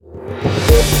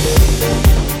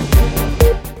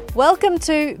Welcome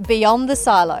to Beyond the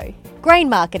Silo, grain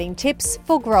marketing tips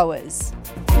for growers.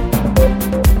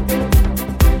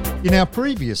 In our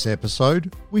previous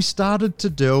episode, we started to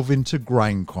delve into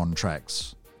grain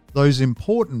contracts, those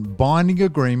important binding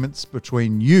agreements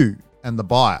between you and the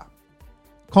buyer.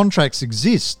 Contracts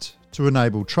exist to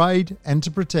enable trade and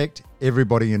to protect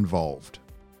everybody involved.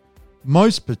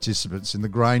 Most participants in the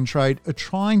grain trade are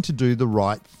trying to do the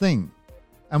right thing,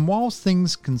 and whilst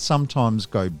things can sometimes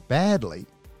go badly,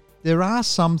 there are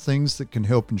some things that can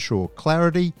help ensure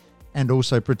clarity and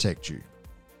also protect you.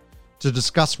 To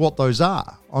discuss what those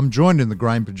are, I'm joined in the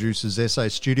Grain Producers SA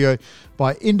studio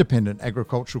by independent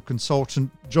agricultural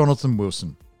consultant Jonathan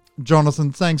Wilson.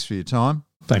 Jonathan, thanks for your time.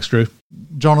 Thanks, Drew.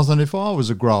 Jonathan, if I was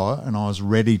a grower and I was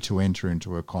ready to enter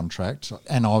into a contract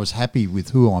and I was happy with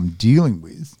who I'm dealing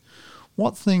with,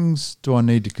 what things do I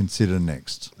need to consider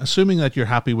next? Assuming that you're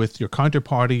happy with your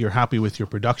counterparty, you're happy with your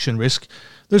production risk,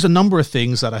 there's a number of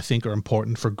things that I think are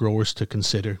important for growers to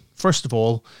consider. First of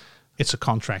all, it's a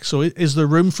contract. So is there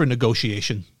room for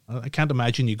negotiation? I can't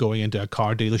imagine you going into a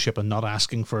car dealership and not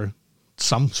asking for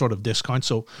some sort of discount.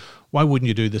 So why wouldn't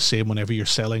you do the same whenever you're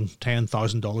selling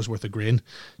 $10,000 worth of grain?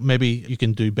 Maybe you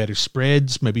can do better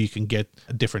spreads. Maybe you can get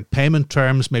different payment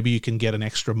terms. Maybe you can get an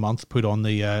extra month put on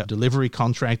the delivery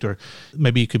contract, or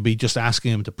maybe you could be just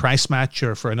asking them to price match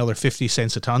or for another 50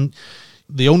 cents a ton.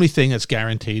 The only thing that's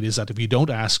guaranteed is that if you don't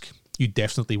ask, you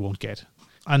definitely won't get.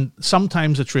 And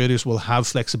sometimes the traders will have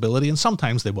flexibility and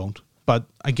sometimes they won't. But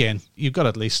again, you've got to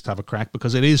at least have a crack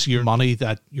because it is your money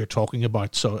that you're talking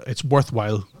about. So it's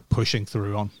worthwhile pushing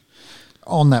through on.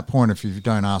 On that point, if you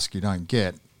don't ask, you don't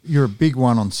get. You're a big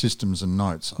one on systems and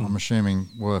notes. I'm assuming,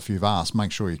 well, if you've asked,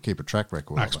 make sure you keep a track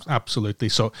record of it. Absolutely.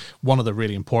 So one of the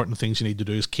really important things you need to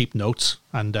do is keep notes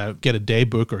and get a day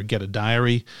book or get a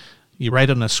diary. You write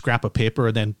on a scrap of paper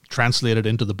and then translate it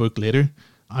into the book later.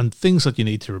 And things that you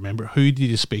need to remember: who did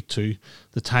you speak to,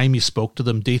 the time you spoke to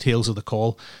them, details of the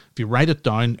call. If you write it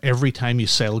down every time you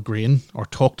sell grain or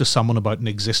talk to someone about an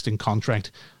existing contract,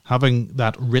 having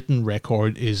that written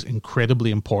record is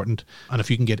incredibly important. And if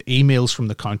you can get emails from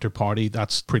the counterparty,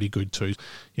 that's pretty good too.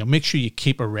 Make sure you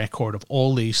keep a record of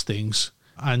all these things,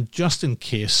 and just in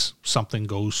case something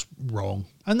goes wrong.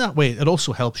 And that way, it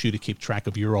also helps you to keep track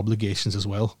of your obligations as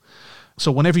well. So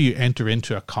whenever you enter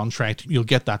into a contract, you'll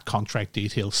get that contract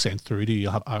details sent through to you.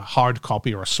 You'll have a hard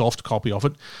copy or a soft copy of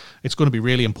it. It's going to be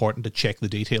really important to check the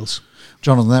details.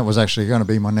 Jonathan, that was actually going to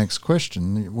be my next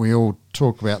question. We all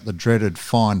talk about the dreaded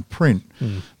fine print,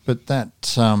 but that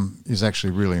is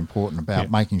actually really important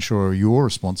about making sure your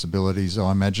responsibilities,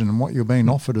 I imagine, and what you're being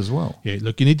offered as well. Yeah,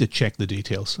 look, you need to check the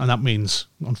details. And that means,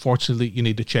 unfortunately, you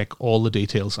need to check all the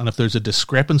details. And if there's a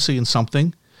discrepancy in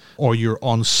something or you're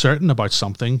uncertain about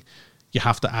something, you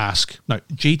have to ask. Now,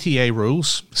 GTA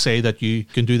rules say that you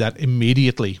can do that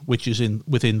immediately, which is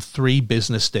within 3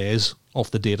 business days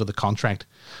of the date of the contract.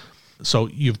 So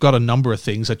you've got a number of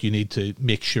things that you need to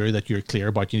make sure that you're clear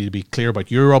about. You need to be clear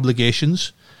about your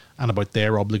obligations and about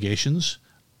their obligations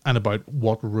and about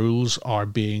what rules are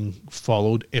being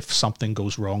followed if something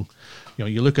goes wrong.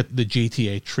 You look at the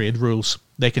GTA trade rules,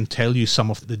 they can tell you some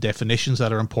of the definitions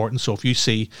that are important. So if you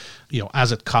see,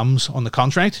 as it comes on the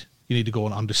contract, you need to go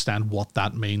and understand what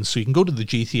that means. So you can go to the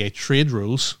GTA trade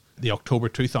rules, the October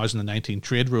 2019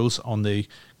 trade rules on the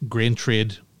Grain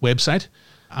Trade website,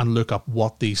 and look up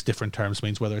what these different terms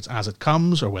means, whether it's as it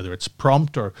comes or whether it's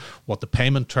prompt or what the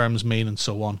payment terms mean and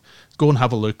so on. Go and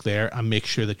have a look there and make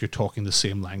sure that you're talking the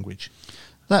same language.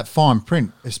 That fine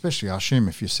print, especially I assume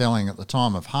if you're selling at the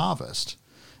time of harvest,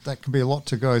 that can be a lot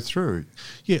to go through.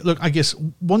 Yeah, look, I guess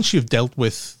once you've dealt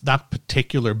with that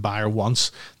particular buyer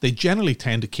once, they generally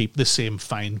tend to keep the same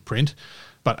fine print.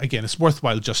 But again, it's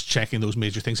worthwhile just checking those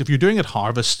major things. If you're doing it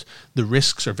harvest, the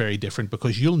risks are very different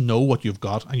because you'll know what you've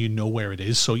got and you know where it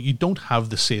is. So you don't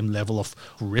have the same level of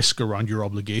risk around your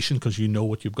obligation because you know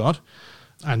what you've got.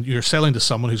 And you're selling to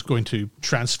someone who's going to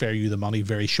transfer you the money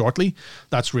very shortly.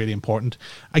 That's really important.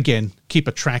 Again, keep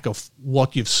a track of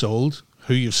what you've sold,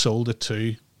 who you've sold it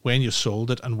to, when you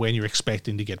sold it, and when you're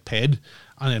expecting to get paid,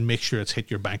 and then make sure it's hit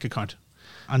your bank account.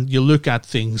 And you look at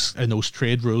things in those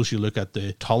trade rules, you look at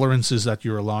the tolerances that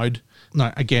you're allowed.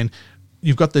 Now, again,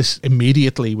 you've got this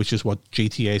immediately, which is what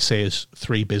GTA says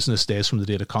 3 business days from the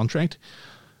date of contract.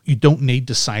 You don't need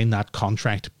to sign that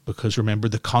contract because, remember,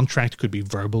 the contract could be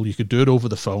verbal. You could do it over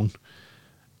the phone.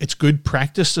 It's good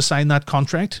practice to sign that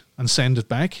contract and send it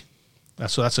back.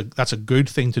 So that's a good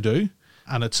thing to do.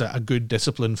 And it's a good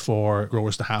discipline for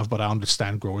growers to have, but I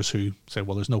understand growers who say,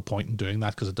 well, there's no point in doing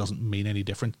that because it doesn't mean any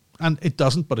different. And it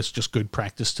doesn't, but it's just good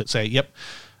practice to say, yep,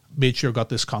 made sure I got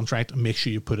this contract, and make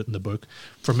sure you put it in the book.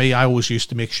 For me, I always used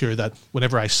to make sure that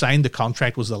whenever I signed the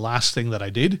contract was the last thing that I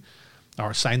did,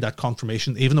 or signed that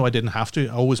confirmation, even though I didn't have to.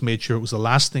 I always made sure it was the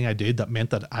last thing I did. That meant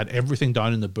that I had everything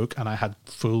down in the book and I had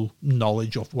full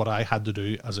knowledge of what I had to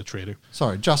do as a trader.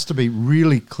 Sorry, just to be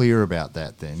really clear about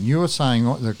that then, you were saying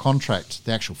the contract,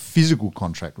 the actual physical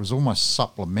contract, was almost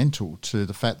supplemental to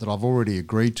the fact that I've already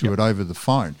agreed to it over the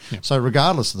phone. Yep. So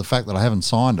regardless of the fact that I haven't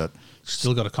signed it,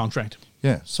 Still got a contract.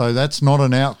 Yeah, so that's not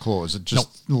an out clause. It's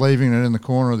just leaving it in the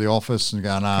corner of the office and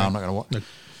going, I'm not going to...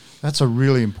 That's a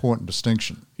really important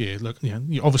distinction. Yeah, look,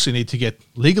 you obviously need to get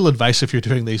legal advice if you're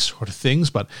doing these sort of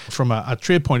things, but from a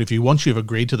trade point of view, once you've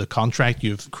agreed to the contract,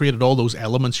 you've created all those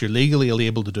elements, you're legally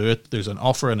able to do it, there's an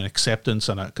offer and an acceptance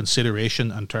and a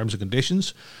consideration and terms and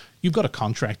conditions, you've got a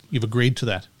contract, you've agreed to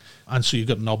that. And so you've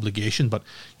got an obligation, but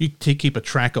you keep a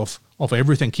track of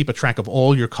everything, keep a track of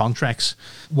all your contracts.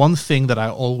 One thing that I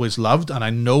always loved, and I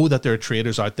know that there are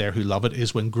traders out there who love it,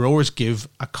 is when growers give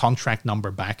a contract number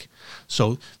back.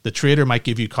 So the trader might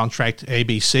give you contract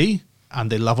ABC, and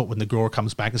they love it when the grower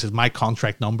comes back and says, my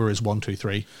contract number is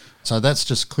 123. So that's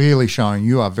just clearly showing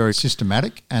you are very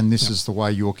systematic, and this is the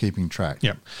way you're keeping track.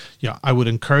 Yeah. I would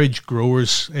encourage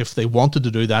growers, if they wanted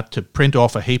to do that, to print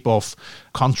off a heap of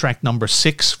contract number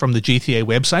 6 from the GTA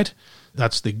website.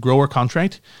 That's the grower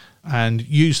contract, and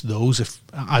use those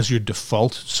as your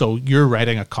default. So you're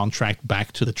writing a contract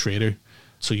back to the trader.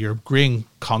 So you're agreeing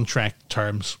contract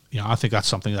terms. I think that's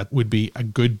something that would be a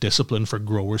good discipline for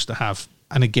growers to have.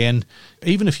 And again,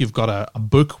 even if you've got a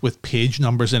book with page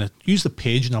numbers in it, use the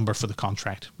page number for the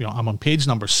contract. I'm on page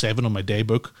number 7 on my day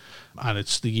book, and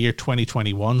it's the year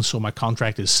 2021, so my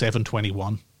contract is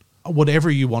 721.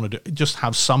 Whatever you want to do, just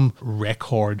have some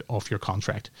record of your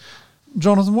contract.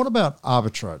 Jonathan, what about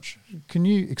arbitrage? Can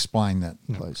you explain that,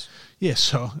 please? Yes,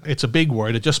 so it's a big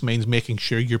word. It just means making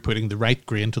sure you're putting the right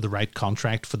grain to the right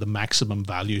contract for the maximum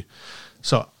value.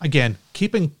 So again,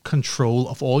 keeping control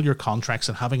of all your contracts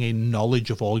and having a knowledge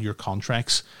of all your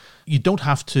contracts. You don't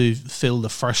have to fill the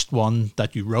first one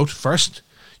that you wrote first.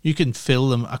 You can fill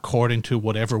them according to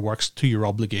whatever works to your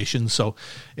obligations. So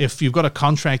if you've got a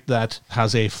contract that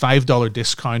has a $5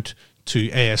 discount to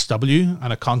ASW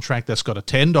and a contract that's got a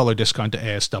 $10 discount to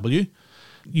ASW,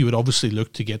 you would obviously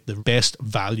look to get the best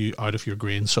value out of your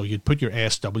grain. So you'd put your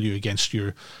ASW against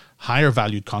your higher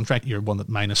valued contract, your one at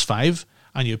 -5,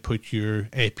 and you put your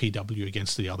APW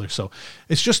against the other. So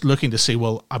it's just looking to say,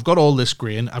 well, I've got all this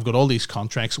grain, I've got all these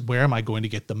contracts, where am I going to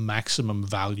get the maximum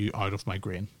value out of my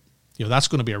grain? That's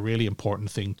going to be a really important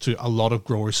thing to a lot of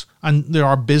growers. And there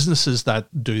are businesses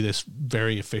that do this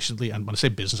very efficiently. And when I say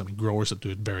business, I mean growers that do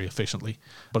it very efficiently.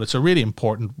 But it's a really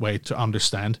important way to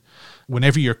understand.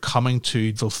 Whenever you're coming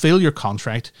to fulfill your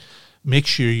contract, make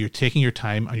sure you're taking your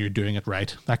time and you're doing it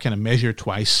right. That kind of measure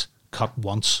twice, cut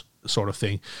once sort of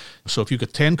thing. So if you've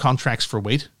got 10 contracts for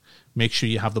wheat, make sure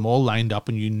you have them all lined up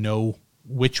and you know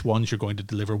which ones you're going to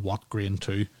deliver what grain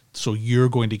to. So you're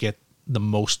going to get the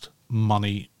most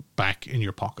money back in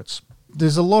your pockets.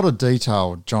 There's a lot of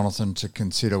detail, Jonathan, to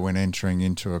consider when entering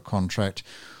into a contract.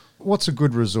 What's a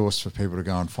good resource for people to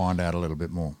go and find out a little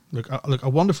bit more? Look, a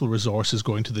wonderful resource is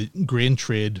going to the Grain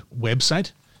Trade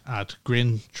website at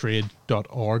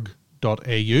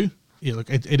graintrade.org.au.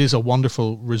 It is a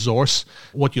wonderful resource.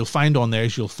 What you'll find on there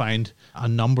is you'll find a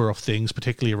number of things,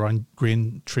 particularly around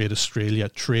Grain Trade Australia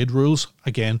trade rules.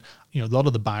 Again, a lot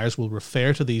of the buyers will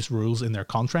refer to these rules in their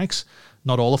contracts.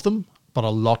 Not all of them, but a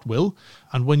lot will.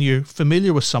 And when you're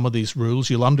familiar with some of these rules,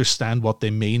 you'll understand what they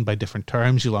mean by different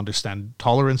terms. You'll understand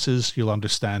tolerances. You'll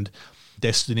understand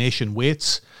destination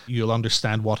weights. You'll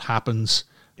understand what happens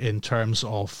in terms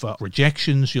of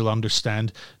rejections. You'll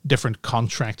understand different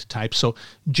contract types. So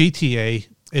GTA,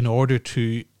 in order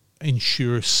to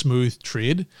ensure smooth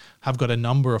trade, have got a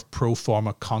number of pro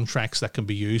forma contracts that can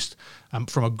be used.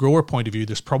 From a grower point of view,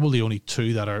 there's probably only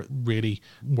 2 that are really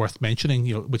worth mentioning,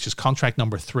 which is contract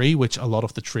number 3, which a lot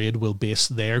of the trade will base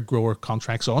their grower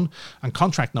contracts on, and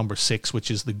contract number 6,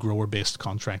 which is the grower-based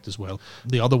contract as well.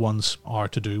 The other ones are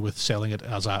to do with selling it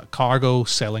as a cargo,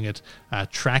 selling it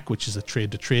track, which is a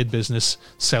trade-to-trade business,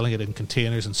 selling it in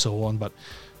containers and so on. But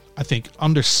I think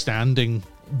understanding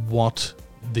what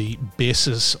the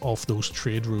basis of those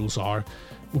trade rules are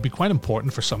will be quite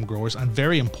important for some growers, and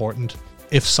very important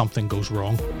if something goes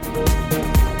wrong.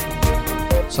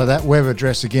 So that web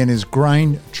address again is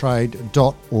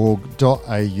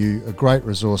graintrade.org.au, a great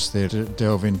resource there to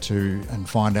delve into and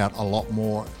find out a lot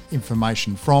more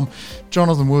information from.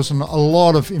 Jonathan Wilson, a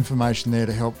lot of information there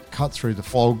to help cut through the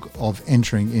fog of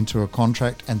entering into a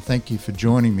contract, and thank you for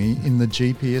joining me in the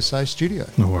GPSA studio.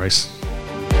 No worries.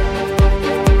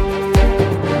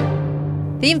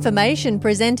 The information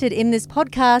presented in this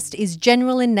podcast is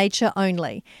general in nature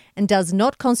only and does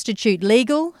not constitute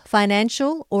legal,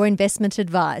 financial, or investment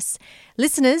advice.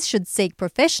 Listeners should seek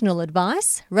professional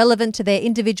advice relevant to their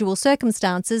individual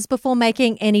circumstances before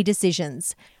making any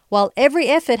decisions. While every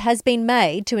effort has been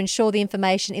made to ensure the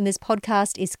information in this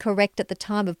podcast is correct at the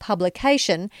time of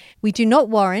publication, we do not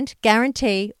warrant,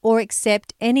 guarantee, or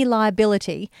accept any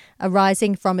liability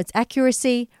arising from its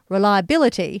accuracy,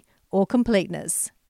 reliability, or completeness.